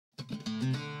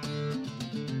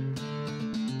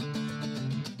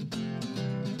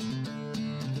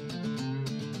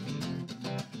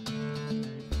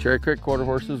Cherry Creek Quarter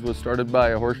Horses was started by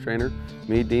a horse trainer,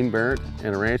 me, Dean Barent,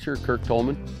 and a rancher, Kirk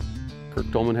Tolman.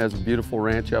 Kirk Tolman has a beautiful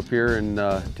ranch up here in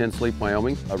Tin Sleep,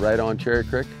 Wyoming, right on Cherry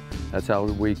Creek. That's how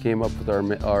we came up with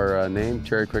our name,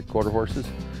 Cherry Creek Quarter Horses,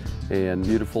 in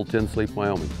beautiful Tin Sleep,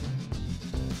 Wyoming.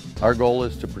 Our goal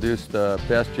is to produce the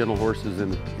best gentle horses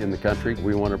in the country.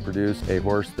 We want to produce a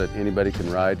horse that anybody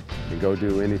can ride and go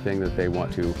do anything that they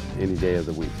want to any day of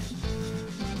the week.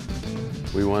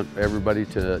 We want everybody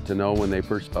to know when they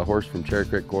purchase a horse from Cherry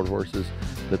Creek Quarter Horses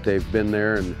that they've been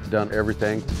there and done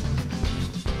everything.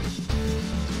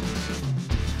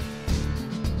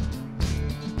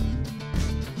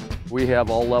 We have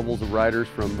all levels of riders,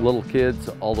 from little kids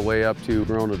all the way up to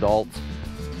grown adults.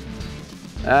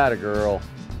 Atta girl.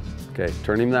 Okay,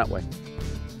 turn him that way.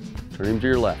 Turn him to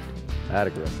your left.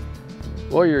 Atta girl.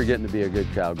 Well, you're getting to be a good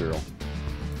cowgirl.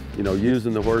 You know,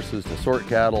 using the horses to sort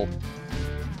cattle,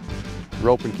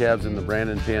 roping calves in the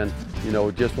branding pen. You know,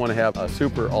 just want to have a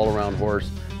super all-around horse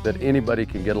that anybody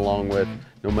can get along with,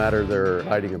 no matter their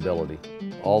riding ability.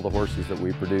 All the horses that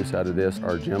we produce out of this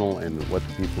are gentle and what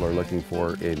the people are looking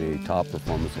for in a top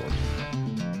performance horse.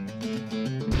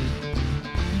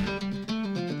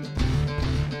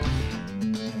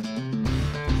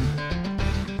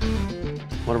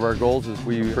 One of our goals is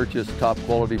we purchase top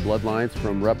quality bloodlines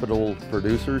from reputable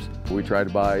producers. We try to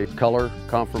buy color,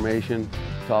 conformation,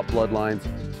 top bloodlines.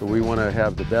 So we want to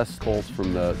have the best colts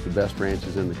from the best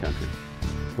ranches in the country.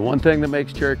 The one thing that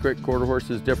makes Cherry Creek Quarter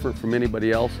Horses different from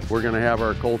anybody else, we're going to have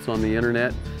our colts on the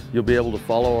internet. You'll be able to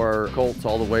follow our colts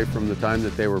all the way from the time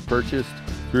that they were purchased,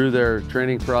 through their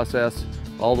training process,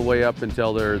 all the way up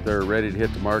until they're ready to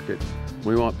hit the market.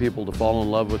 We want people to fall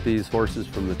in love with these horses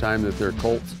from the time that they're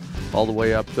colts, all the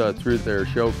way up through their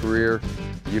show career.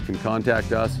 You can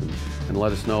contact us and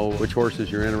let us know which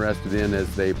horses you're interested in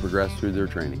as they progress through their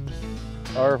training.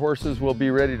 Our horses will be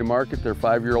ready to market their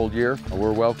 5-year-old year.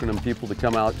 We're welcoming people to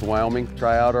come out to Wyoming,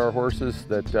 try out our horses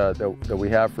that we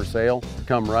have for sale.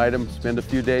 Come ride them, spend a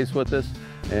few days with us,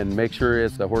 and make sure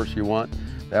it's the horse you want.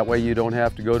 That way you don't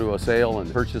have to go to a sale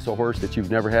and purchase a horse that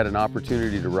you've never had an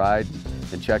opportunity to ride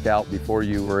and check out before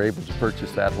you were able to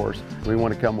purchase that horse. We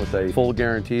want to come with a full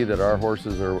guarantee that our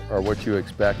horses are what you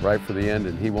expect right for the end,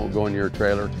 and he won't go in your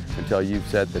trailer until you've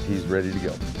said that he's ready to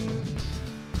go.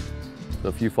 So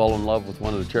if you fall in love with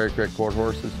one of the Cherry Creek Quarter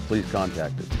Horses, please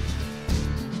contact us.